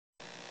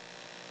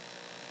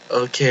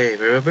Okay,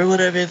 remember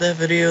when I made that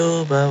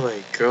video about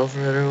my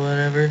girlfriend or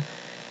whatever?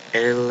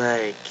 And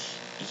like,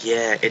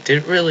 yeah, it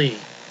didn't really,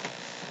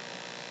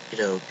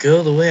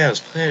 go the way I was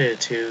planning it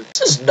to.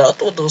 This is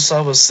not what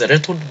Osama said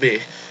it would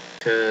be.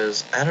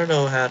 Cause I don't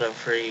know how to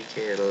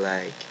freaking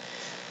like,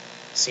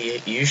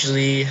 see,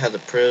 usually how the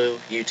pro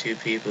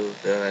YouTube people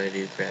know how to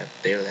do crap.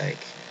 They're like,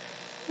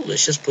 oh,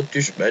 let's just put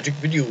this magic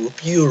video up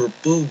here,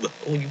 boom.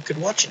 Oh, you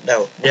can watch it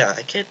now. Yeah,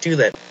 I can't do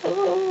that.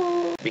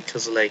 Oh,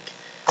 because like,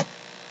 I'm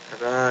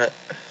not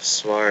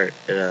smart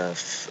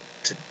enough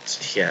to.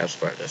 Yeah, I'm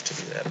smart enough to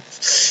do that.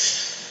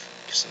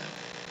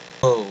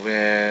 Oh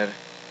man.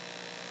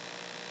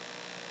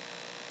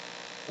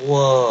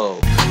 Whoa.